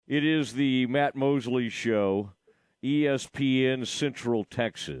It is the Matt Mosley Show, ESPN Central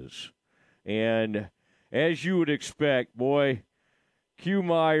Texas. And as you would expect, boy, Q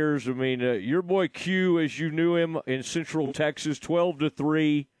Meyers, your boy Q, as you knew him in Central Texas,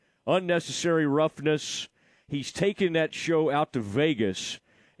 12-3, unnecessary roughness. He's taken that show out to Vegas.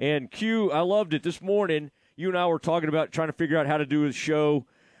 And Q, I loved it. This morning, you and I were talking about trying to figure out how to do a show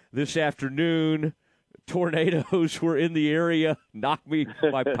this afternoon. Tornadoes were in the area, knocked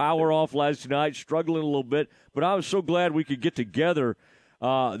my power off last night, struggling a little bit. But I was so glad we could get together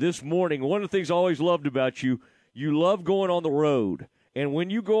this morning. One of the things I always loved about you, you love going on the road. And when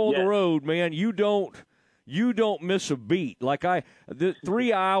you go on the road, man, you don't miss a beat. Like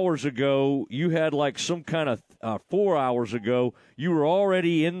 3 hours ago, you had like some kind of 4 hours ago, you were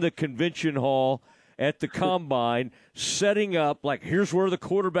already in the convention hall at the Combine setting up, like, here's where the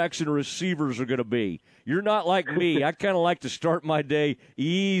quarterbacks and receivers are going to be. You're not like me. I kind of like to start my day,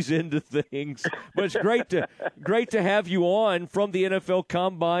 ease into things. But it's great to have you on from the NFL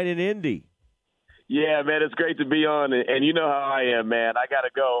Combine in Indy. Yeah, man, it's great to be on, and you know how I am, man. I got to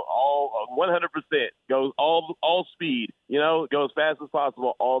go all 100%, go all speed, go as fast as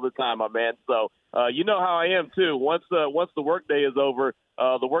possible all the time, my man. So you know how I am, too. Once the workday is over,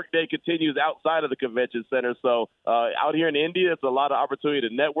 the workday continues outside of the convention center. So out here in Indy, it's a lot of opportunity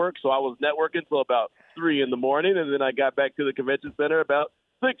to network. So I was networking until about 3 in the morning, and then I got back to the convention center about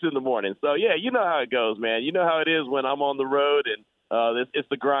 6 in the morning. So, yeah, you know how it goes, man. You know how it is when I'm on the road, and it's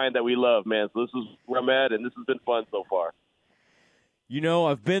the grind that we love, man. So this is where I'm at, and this has been fun so far.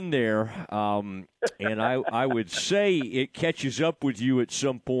 I've been there, and I would say it catches up with you at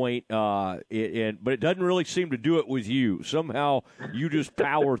some point, but it doesn't really seem to do it with you. Somehow you just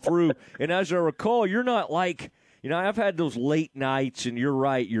power through. And as I recall, you're not like – I've had those late nights, and you're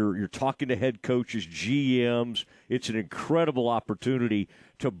right. You're talking to head coaches, GMs. It's an incredible opportunity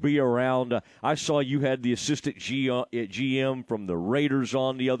to be around. I saw you had the assistant GM from the Raiders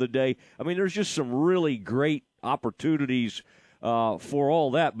on the other day. There's just some really great opportunities for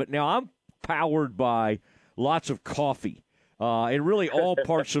all that. But now I'm powered by lots of coffee and really all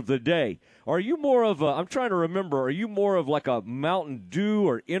parts of the day. Are you more of I'm trying to remember, are you more of like a Mountain Dew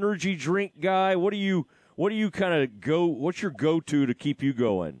or energy drink guy? What do you kind of what's your go-to to keep you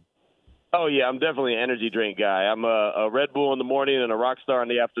going? Oh, yeah, I'm definitely an energy drink guy. I'm a Red Bull in the morning and a Rockstar in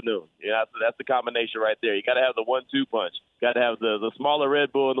the afternoon. That's the combination right there. You got to have the 1-2 punch. Got to have the smaller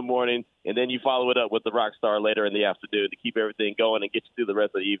Red Bull in the morning, and then you follow it up with the Rockstar later in the afternoon to keep everything going and get you through the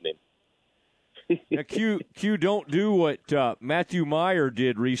rest of the evening. Now, Q, don't do what Matthew Meyer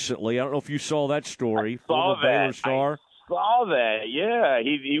did recently. I don't know if you saw that story. Saw that. Star. Saw that, yeah.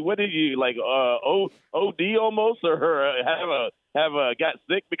 He what did you like? OD almost, or got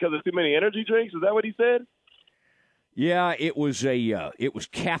sick because of too many energy drinks? Is that what he said? Yeah, it was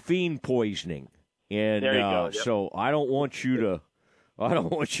caffeine poisoning, and there you go. Yep. So I don't want you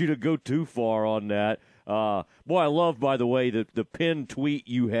to go too far on that. Boy, I love, by the way, the pinned tweet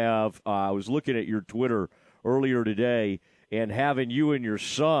you have. I was looking at your Twitter earlier today, and having you and your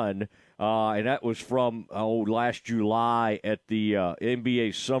son. And that was from last July at the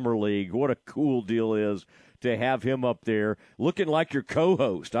NBA Summer League. What a cool deal is to have him up there looking like your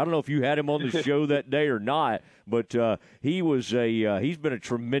co-host. I don't know if you had him on the show that day or not, but he's been a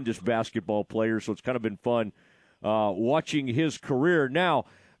tremendous basketball player, so it's kind of been fun watching his career. Now,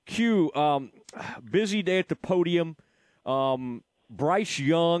 Q, busy day at the podium. Bryce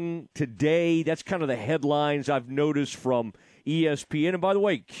Young today, that's kind of the headlines I've noticed from ESPN. And by the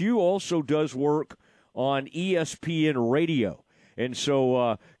way, Q also does work on ESPN radio. And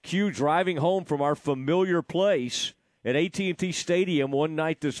so Q driving home from our familiar place at AT&T Stadium one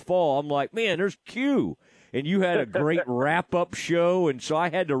night this fall, I'm like, man, there's Q. And you had a great wrap-up show, and so I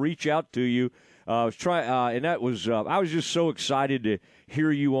had to reach out to you. I was I was just so excited to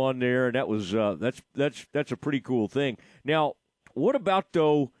hear you on there, and that was that's a pretty cool thing. Now, what about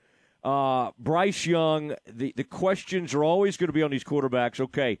though? Bryce Young, the questions are always going to be on these quarterbacks.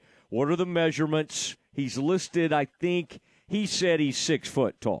 Okay, what are the measurements? He's listed, I think, he said he's 6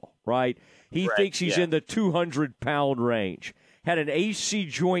 foot tall, right? He thinks he's in the 200-pound range. Had an AC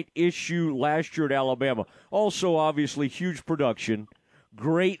joint issue last year at Alabama. Also, obviously, huge production,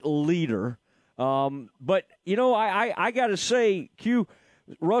 great leader. But, I got to say, Q,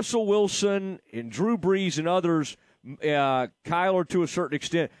 Russell Wilson and Drew Brees and others, Kyler to a certain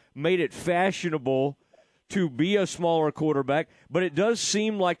extent, made it fashionable to be a smaller quarterback, but it does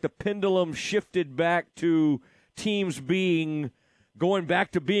seem like the pendulum shifted back to teams going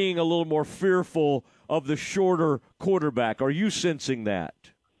back to being a little more fearful of the shorter quarterback. Are you sensing that?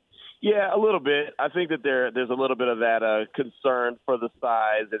 Yeah, a little bit. I think that there's a little bit of that concern for the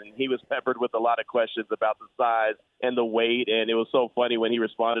size, and he was peppered with a lot of questions about the size and the weight. And it was so funny when he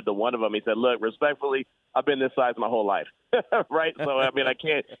responded to one of them. He said, "Look, respectfully, I've been this size my whole life." Right? So I mean, I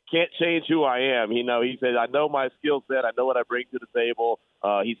can't change who I am. You know, he said, "I know my skill set. I know what I bring to the table."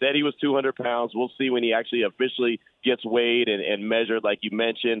 He said he was 200 pounds. We'll see when he actually officially gets weighed and measured, like you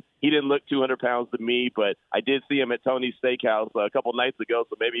mentioned. He didn't look 200 pounds to me, but I did see him at Tony's Steakhouse a couple nights ago,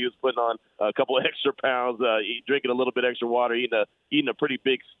 so maybe he was putting on a couple of extra pounds, drinking a little bit extra water, eating a pretty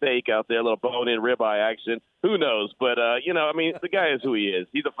big steak out there, a little bone-in ribeye action. Who knows? But, I mean, the guy is who he is.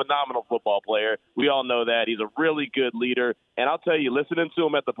 He's a phenomenal football player. We all know that. He's a really good leader. And I'll tell you, listening to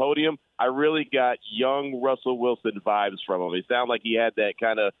him at the podium, I really got young Russell Wilson vibes from him. It sounded like he had that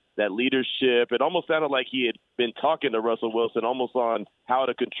kind of that leadership. It almost sounded like he had been talking to Russell Wilson almost on how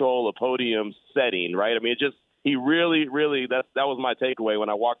to control a podium setting, right? I mean, he really, that was my takeaway when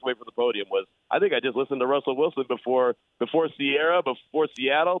I walked away from the podium was I think I just listened to Russell Wilson before Sierra, before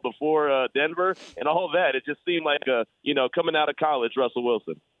Seattle, before Denver, and all that. It just seemed like coming out of college Russell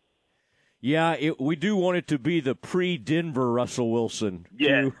Wilson. Yeah, we do want it to be the pre-Denver Russell Wilson.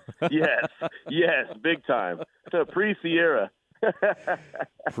 Yes, yes, big time. Pre-Sierra.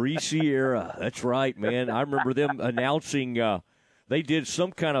 Pre-Sierra, that's right, man. I remember them announcing they did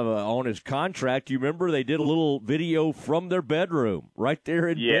some kind of on his contract. You remember they did a little video from their bedroom right there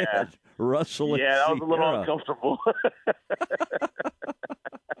in bed. Russell and Sierra. That was a little uncomfortable.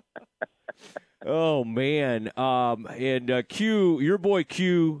 Oh, man. And Q, your boy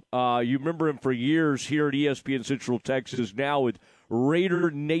Q, you remember him for years here at ESPN Central Texas, now with Raider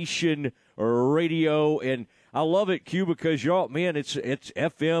Nation Radio. And I love it, Q, because y'all, man, it's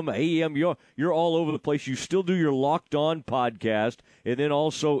FM, AM. You're all over the place. You still do your Locked On podcast and then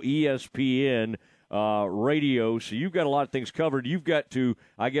also ESPN radio. So you've got a lot of things covered. You've got to,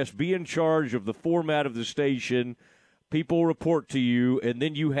 I guess, be in charge of the format of the station. People report to you, and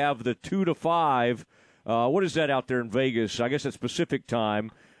then you have the 2 to 5. What is that out there in Vegas? I guess it's Pacific time.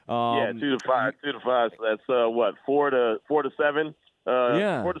 2 to 5. 2 to 5. So that's 4 to 7.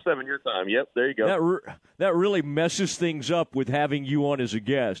 4 to 7 your time. Yep, there you go. That really messes things up with having you on as a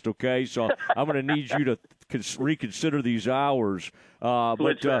guest. Okay, so I'm going to need you to reconsider these hours.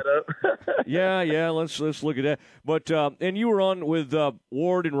 Switch that up. yeah. Let's look at that. But and you were on with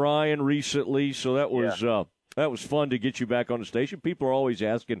Ward and Ryan recently, so that was. Yeah. That was fun to get you back on the station. People are always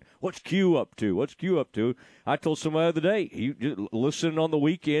asking, what's Q up to? What's Q up to? I told somebody the other day, you listen on the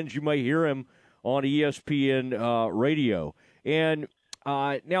weekends, you may hear him on ESPN radio. And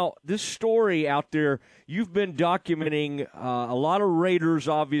now this story out there, you've been documenting a lot of Raiders,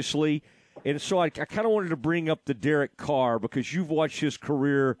 obviously. And so I kind of wanted to bring up the Derek Carr because you've watched his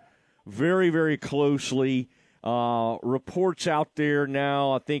career very, very closely. Reports out there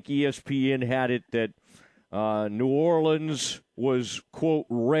now, I think ESPN had it that New Orleans was, quote,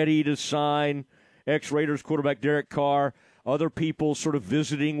 ready to sign ex-Raiders quarterback Derek Carr. Other people sort of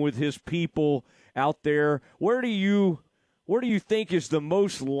visiting with his people out there. Where do you think is the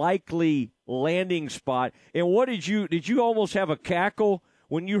most likely landing spot? And what did you almost have a cackle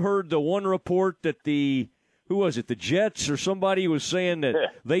when you heard the one report that the Jets or somebody was saying that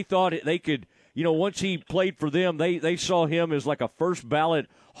they thought they could, once he played for them, they saw him as like a first ballot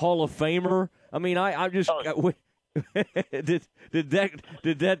Hall of Famer. I mean, I just did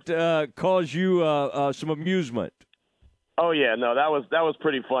that cause you some amusement? Oh yeah, no, that was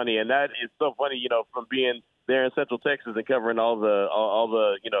pretty funny, and that is so funny, from being there in Central Texas and covering all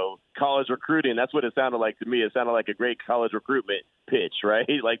the college recruiting. That's what it sounded like to me. It sounded like a great college recruitment pitch, right?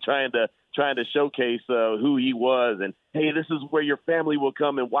 Like trying to showcase who he was, and hey, this is where your family will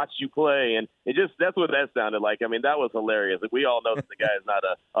come and watch you play, and that's what that sounded like. I mean, that was hilarious. Like, we all know that the guy is not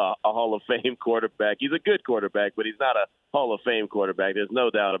a Hall of Fame quarterback. He's a good quarterback, but he's not a Hall of Fame quarterback. There's no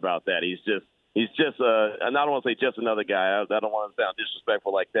doubt about that. He's just and I don't want to say just another guy. I don't want to sound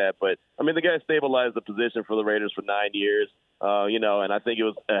disrespectful like that, but I mean, the guy stabilized the position for the Raiders for 9 years. And I think it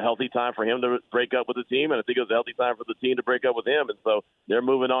was a healthy time for him to break up with the team, and I think it was a healthy time for the team to break up with him. And so they're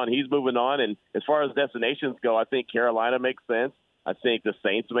moving on. He's moving on. And as far as destinations go, I think Carolina makes sense. I think the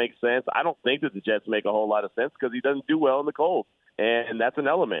Saints make sense. I don't think that the Jets make a whole lot of sense because he doesn't do well in the cold. And that's an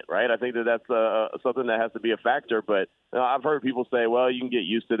element, right? I think that's something that has to be a factor. But I've heard people say, well, you can get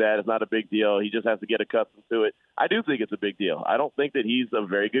used to that. It's not a big deal. He just has to get accustomed to it. I do think it's a big deal. I don't think that he's a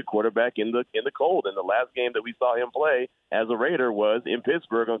very good quarterback in the cold. And the last game that we saw him play as a Raider was in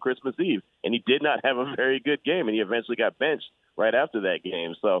Pittsburgh on Christmas Eve. And he did not have a very good game, and he eventually got benched right after that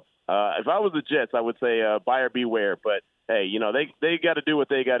game. So if I was the Jets, I would say buyer beware. But hey, they got to do what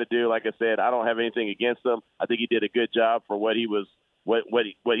they got to do. Like I said, I don't have anything against him. I think he did a good job for what he was what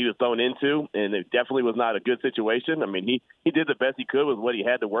he was thrown into, and it definitely was not a good situation. I mean, he did the best he could with what he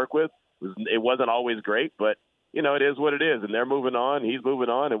had to work with. It wasn't always great, but it is what it is, and they're moving on. He's moving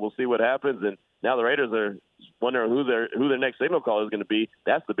on, and we'll see what happens. And now the Raiders are wondering who their next signal caller is going to be.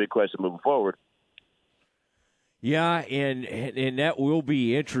 That's the big question moving forward. Yeah, and that will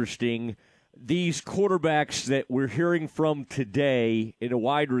be interesting. These quarterbacks that we're hearing from today in the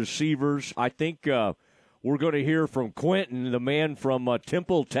wide receivers, I think we're going to hear from Quentin, the man from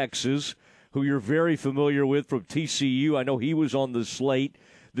Temple, Texas, who you're very familiar with from TCU. I know he was on the slate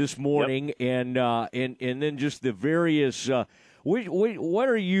this morning, yep. and then just the various. What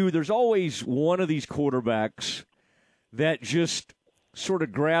are you? There's always one of these quarterbacks that just sort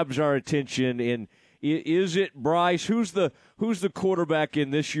of grabs our attention. And is it Bryce? Who's the quarterback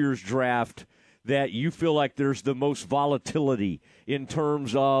in this year's draft that you feel like there's the most volatility in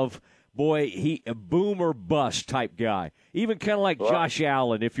terms of, boy, he a boom or bust type guy? Even kind of like Josh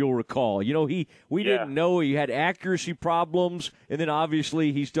Allen, if you'll recall. We didn't know he had accuracy problems, and then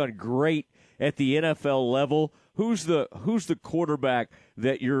obviously he's done great at the NFL level. Who's the quarterback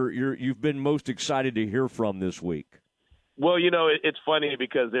that you've been most excited to hear from this week? Well, it's funny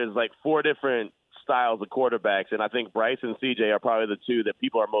because there's like four different styles of quarterbacks, and I think Bryce and CJ are probably the two that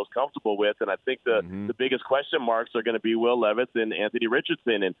people are most comfortable with. And I think the biggest question marks are going to be Will Levis and Anthony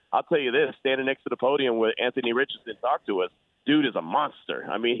Richardson. And I'll tell you this, standing next to the podium with Anthony Richardson talk to us, dude is a monster.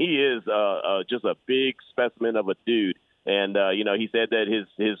 I mean, he is just a big specimen of a dude. And, he said that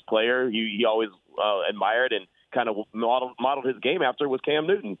his player he always admired and kind of modeled his game after was Cam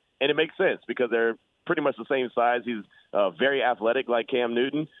Newton. And it makes sense because they're pretty much the same size. He's very athletic like Cam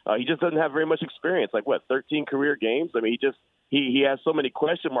Newton. He just doesn't have very much experience, 13 career games? I mean, he has so many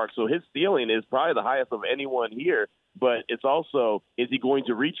question marks. So his ceiling is probably the highest of anyone here. But it's also, is he going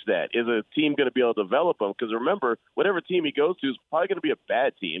to reach that? Is a team going to be able to develop him? Because remember, whatever team he goes to is probably going to be a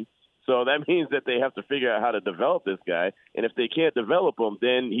bad team. So that means that they have to figure out how to develop this guy. And if they can't develop him,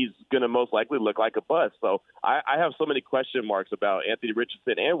 then he's going to most likely look like a bust. So I have so many question marks about Anthony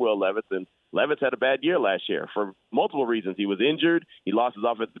Richardson and Will Levis. And Levis had a bad year last year for multiple reasons. He was injured. He lost his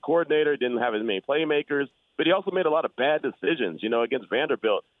offensive coordinator, didn't have as many playmakers. But he also made a lot of bad decisions, against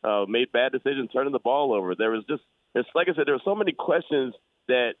Vanderbilt, made bad decisions turning the ball over. Like I said, there were so many questions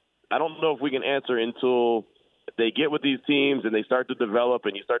that I don't know if we can answer until they get with these teams and they start to develop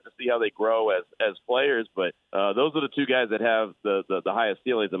and you start to see how they grow as players. But those are the two guys that have the highest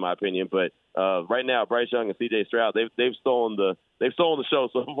ceilings, in my opinion. But right now, Bryce Young and C.J. Stroud, they've stolen the show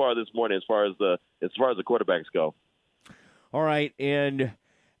so far this morning as far as the quarterbacks go. All right, and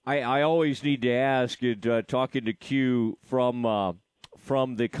I always need to ask, talking to Q from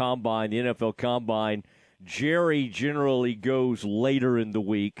the Combine, the NFL Combine, Jerry generally goes later in the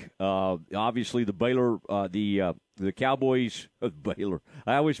week. Obviously, the Baylor, the Cowboys, Baylor.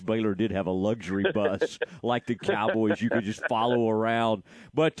 I wish Baylor did have a luxury bus like the Cowboys. You could just follow around.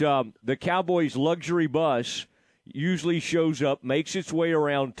 But the Cowboys' luxury bus usually shows up, makes its way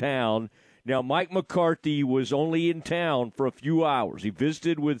around town. Now, Mike McCarthy was only in town for a few hours. He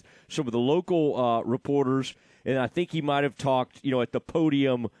visited with some of the local reporters, and I think he might have talked, at the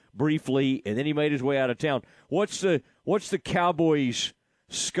podium briefly, and then he made his way out of town. What's the Cowboys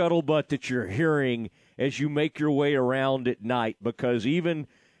scuttlebutt that you're hearing as you make your way around at night? Because even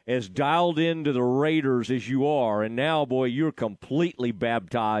as dialed into the Raiders as you are, and now, boy, you're completely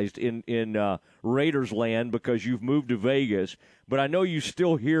baptized in Raiders land because you've moved to Vegas, but I know you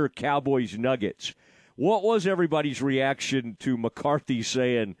still hear Cowboys Nuggets. What was everybody's reaction to McCarthy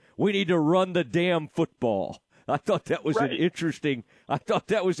saying, we need to run the damn football? I thought that was an interesting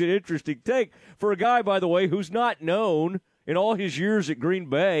take for a guy, by the way, who's not known in all his years at Green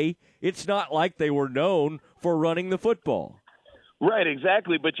Bay. It's not like they were known for running the football. Right,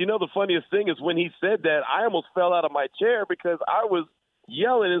 exactly. But the funniest thing is when he said that, I almost fell out of my chair because I was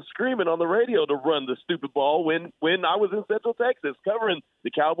yelling and screaming on the radio to run the stupid ball when I was in Central Texas covering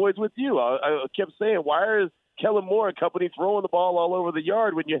the Cowboys with you. I kept saying, why is Kellen Moore and company throwing the ball all over the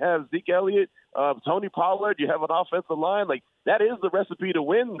yard when you have Zeke Elliott, Tony Pollard, you have an offensive line? Like, that is the recipe to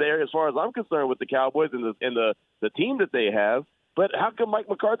win there as far as I'm concerned with the Cowboys and the team that they have. But how come Mike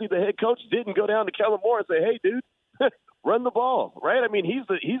McCarthy, the head coach, didn't go down to Kellen Moore and say, hey, dude, run the ball, right? I mean, he's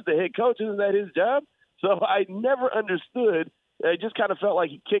the head coach. Isn't that his job? So I never understood. I just kind of felt like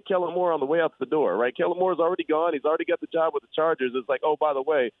he kicked Kellen Moore on the way out the door, right? Kellen Moore's already gone. He's already got the job with the Chargers. It's like, oh, by the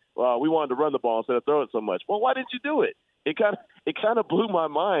way, we wanted to run the ball instead of throw it so much. Well, why didn't you do it? It kind of blew my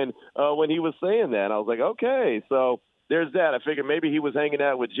mind when he was saying that. I was like, okay, so there's that. I figured maybe he was hanging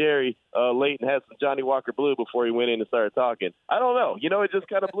out with Jerry late and had some Johnny Walker Blue before he went in and started talking. I don't know. It just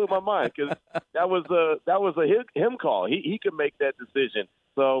kind of blew my mind because that was a him call. He could make that decision.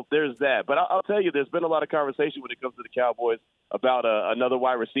 So there's that. But I'll tell you, there's been a lot of conversation when it comes to the Cowboys about another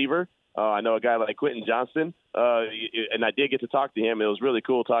wide receiver. I know a guy like Quentin Johnston, and I did get to talk to him. It was really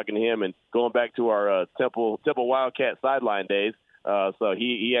cool talking to him and going back to our Temple Wildcat sideline days. So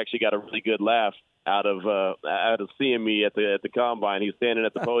he actually got a really good laugh out of seeing me at the combine. He's standing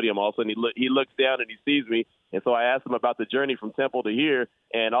at the podium. All of a sudden, he looks down and he sees me. And so I asked him about the journey from Temple to here.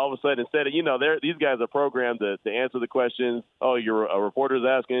 And all of a sudden, instead of these guys are programmed to answer the questions. Oh, you're a reporter's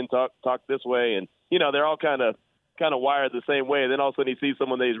asking, talk this way, and they're all kind of wired the same way. And then all of a sudden, he sees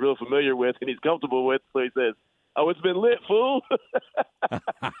someone that he's real familiar with and he's comfortable with. So he says, "Oh, it's been lit, fool."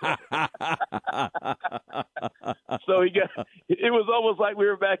 So it was almost like we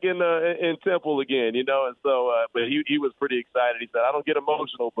were back in Temple again, and so, but he was pretty excited. He said, "I don't get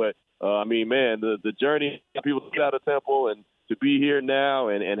emotional, but I mean, man, the journey, people get out of Temple and to be here now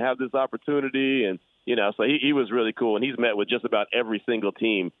and have this opportunity, and so he was really cool, and he's met with just about every single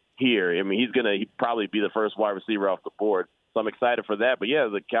team here. I mean, he'd probably be the first wide receiver off the board. So I'm excited for that. But, yeah,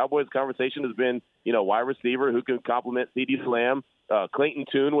 the Cowboys conversation has been, wide receiver who can complement CeeDee Lamb. Clayton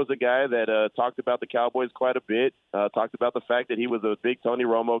Tune was a guy that talked about the Cowboys quite a bit, talked about the fact that he was a big Tony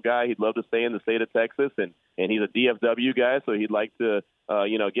Romo guy. He'd love to stay in the state of Texas, and he's a DFW guy, so he'd like to,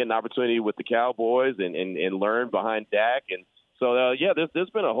 get an opportunity with the Cowboys and learn behind Dak. And so, there's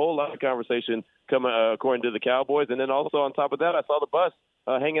been a whole lot of conversation coming according to the Cowboys. And then also on top of that, I saw the bus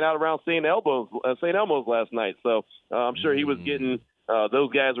hanging out around St. Elmo's last night. So I'm sure he was getting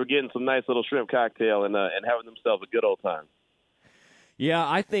those guys were getting some nice little shrimp cocktail and having themselves a good old time. Yeah,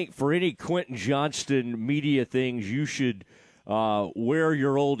 I think for any Quentin Johnston media things, you should wear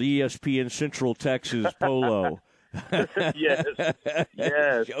your old ESPN Central Texas polo. Yes.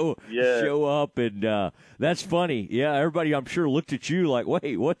 Show up, and that's funny. Yeah, everybody I'm sure looked at you like,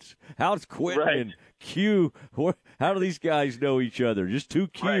 wait, how's Quentin and Q? How do these guys know each other? Just two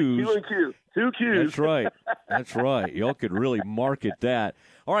Qs. Right. Q and Q. Two Qs. That's right. Y'all could really market that.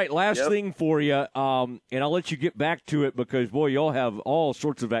 All right, last thing for you, and I'll let you get back to it because, boy, y'all have all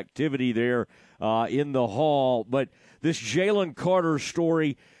sorts of activity there in the hall. But this Jalen Carter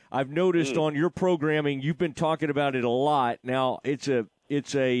story, I've noticed on your programming, you've been talking about it a lot. Now, a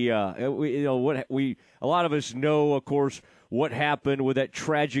lot of us know, of course, what happened with that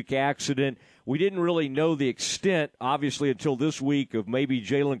tragic accident. We didn't really know the extent, obviously, until this week of maybe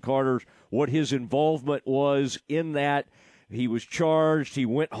Jalen Carter's, what his involvement was in that. He was charged. He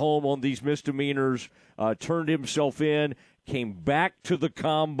went home on these misdemeanors, turned himself in, came back to the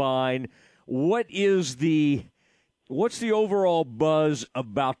combine. What's the overall buzz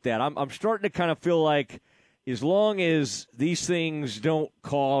about that? I'm starting to kind of feel like as long as these things don't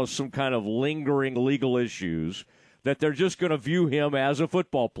cause some kind of lingering legal issues, that they're just going to view him as a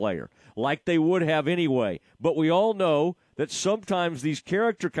football player, like they would have anyway. But we all know that sometimes these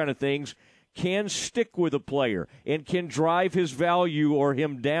character kind of things can stick with a player and can drive his value or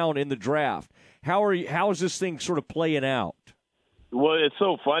him down in the draft. How is this thing sort of playing out? Well, it's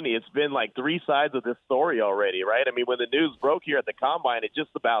so funny. It's been like three sides of this story already, right? I mean, when the news broke here at the Combine, it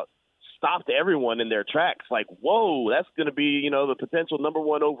just about stopped everyone in their tracks. Like, whoa, that's going to be, the potential number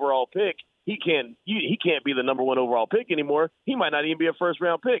one overall pick. He can't be the number one overall pick anymore. He might not even be a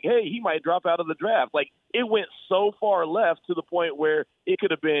first-round pick. Hey, he might drop out of the draft. Like, it went so far left to the point where it could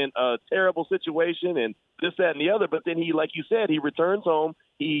have been a terrible situation and this, that, and the other. But then he, like you said, he returns home.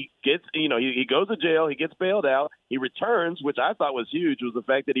 He gets, he goes to jail. He gets bailed out. He returns, which I thought was huge, was the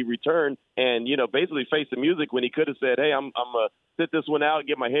fact that he returned and, basically faced the music when he could have said, hey, I'm sit this one out,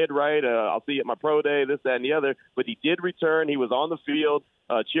 get my head right. I'll see you at my pro day, this, that, and the other. But he did return. He was on the field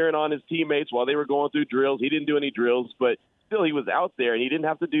cheering on his teammates while they were going through drills. He didn't do any drills, but still he was out there, and he didn't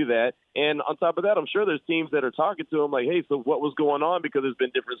have to do that. And on top of that, I'm sure there's teams that are talking to him like, hey, so what was going on? Because there's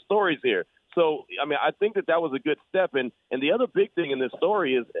been different stories here. So, I mean, I think that was a good step. And the other big thing in this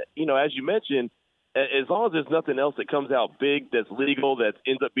story is, as you mentioned, as long as there's nothing else that comes out big that's legal that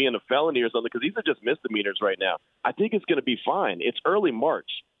ends up being a felony or something, because these are just misdemeanors right now, I think it's going to be fine. It's early March.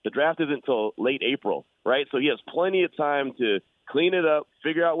 The draft isn't until late April, right? So he has plenty of time to clean it up,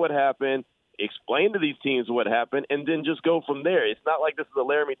 figure out what happened, explain to these teams what happened, and then just go from there. It's not like this is a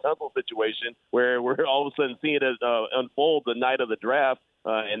Laramie Tunsil situation where we're all of a sudden seeing it unfold the night of the draft,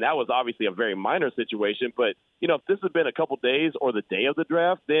 and that was obviously a very minor situation. But, if this had been a couple days or the day of the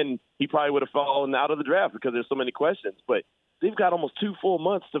draft, then he probably would have fallen out of the draft because there's so many questions. But they've got almost 2 full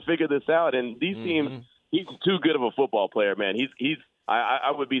months to figure this out, and these teams, he's too good of a football player, man. He's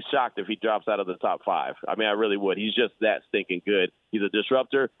I would be shocked if he drops out of the top 5. I mean, I really would. He's just that stinking good. He's a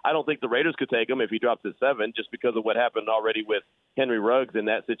disruptor. I don't think the Raiders could take him if he drops at 7 just because of what happened already with Henry Ruggs in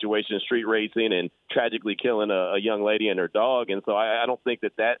that situation, street racing and tragically killing a young lady and her dog. And so I don't think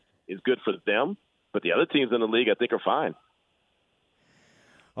that is good for them. But the other teams in the league, I think, are fine.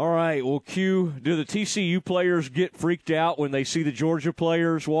 All right, well, Q, do the TCU players get freaked out when they see the Georgia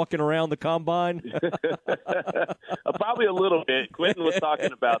players walking around the combine? Probably a little bit. Quentin was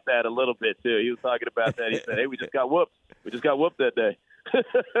talking about that a little bit, too. He was talking about that. He said, hey, we just got whooped. We just got whooped that day.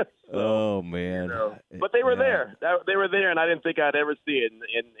 So, oh, man. But they were there. They were there, and I didn't think I'd ever see it,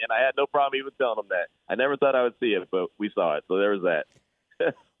 and I had no problem even telling them that. I never thought I would see it, but we saw it, so there was that.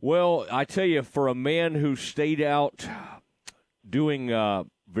 Well, I tell you, for a man who stayed out doing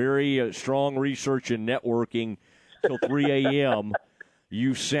very strong research and networking till 3 a.m.,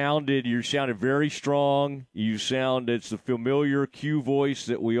 you sounded very strong. It's the familiar Q voice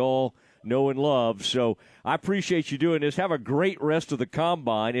that we all know and love. So I appreciate you doing this. Have a great rest of the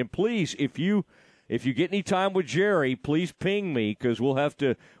combine, and please, if you get any time with Jerry, please ping me because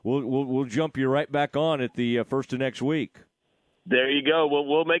we'll jump you right back on at the first of next week. There you go.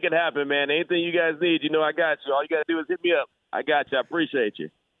 We'll make it happen, man. Anything you guys need, I got you. All you got to do is hit me up. I got you. I appreciate you.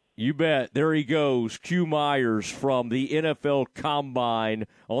 You bet. There he goes, Q Meyers from the NFL Combine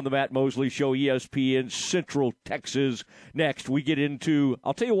on the Matt Mosley Show, ESPN Central Texas. Next, we get into,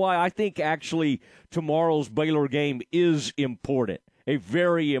 I'll tell you why I think actually tomorrow's Baylor game is important, a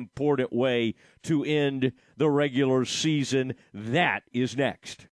very important way to end the regular season. That is next.